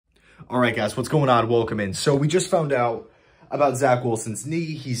All right, guys, what's going on? Welcome in. So we just found out about Zach Wilson's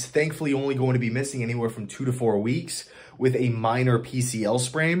knee. He's thankfully only going to be missing anywhere from 2 to 4 weeks with a minor PCL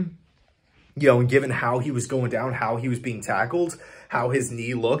sprain. And given how he was going down, how he was being tackled, how his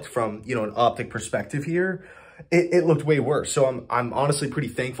knee looked from, an optic perspective here, it looked way worse. So I'm honestly pretty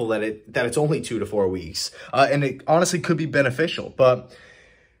thankful that it's only 2 to 4 weeks. And it honestly could be beneficial. But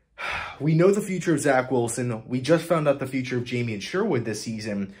we know the future of Zach Wilson. We just found out the future of Jamien Sherwood this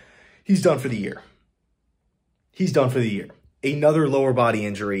season. He's done for the year. He's done for the year. Another lower body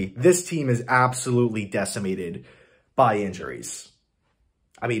injury. This team is absolutely decimated by injuries.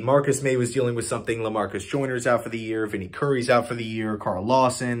 I mean, Marcus May was dealing with something. LaMarcus Joyner's out for the year. Vinny Curry's out for the year. Carl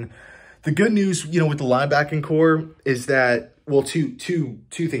Lawson. The good news, with the linebacking core is that, well, two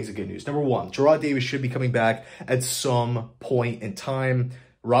things of good news. Number one, Jarrad Davis should be coming back at some point in time.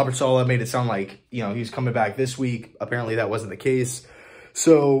 Robert Saleh made it sound like, he's coming back this week. Apparently that wasn't the case.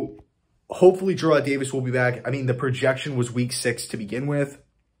 So hopefully Jarrad Davis will be back. I mean, the projection was week 6 to begin with,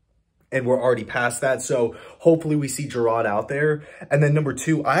 and we're already past that. So hopefully we see Jarrad out there. And then number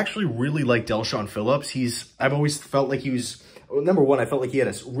 2, I actually really like Del'Shawn Phillips. I've always felt like he was, number 1, I felt like he had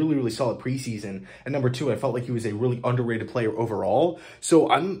a really, really solid preseason. And number 2, I felt like he was a really underrated player overall. So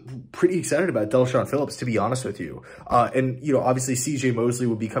I'm pretty excited about Del'Shawn Phillips, to be honest with you. And, obviously CJ Mosley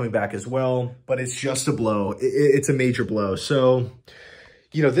will be coming back as well, but it's just a blow. It's a major blow. So,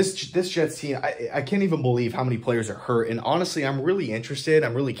 this Jets team, I can't even believe how many players are hurt. And honestly, I'm really interested.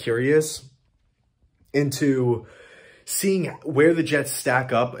 I'm really curious into seeing where the Jets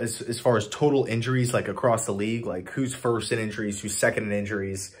stack up as far as total injuries, like across the league, like who's first in injuries, who's second in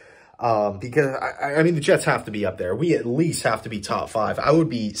injuries. Because, I mean, the Jets have to be up there. We at least have to be top 5. I would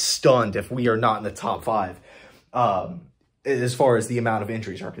be stunned if we are not in the top 5 as far as the amount of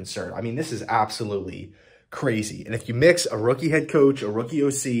injuries are concerned. I mean, this is absolutely crazy. And if you mix a rookie head coach, a rookie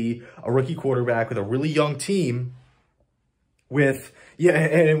OC, a rookie quarterback with a really young team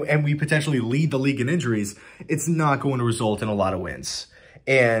and we potentially lead the league in injuries, it's not going to result in a lot of wins.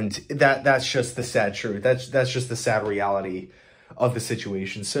 And that's just the sad truth. That's just the sad reality of the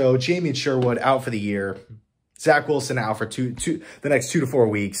situation. So Jamien Sherwood out for the year. Zach Wilson out for the next 2 to 4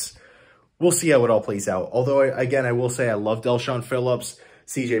 weeks. We'll see how it all plays out. Although, again, I will say I love Del'Shawn Phillips.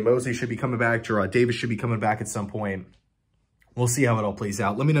 CJ Mosley should be coming back. Jarrad Davis should be coming back at some point. We'll see how it all plays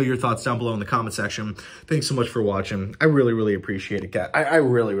out. Let me know your thoughts down below in the comment section. Thanks so much for watching. I really, really appreciate it, guys. I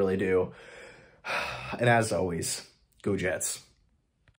really, really do. And as always, go Jets.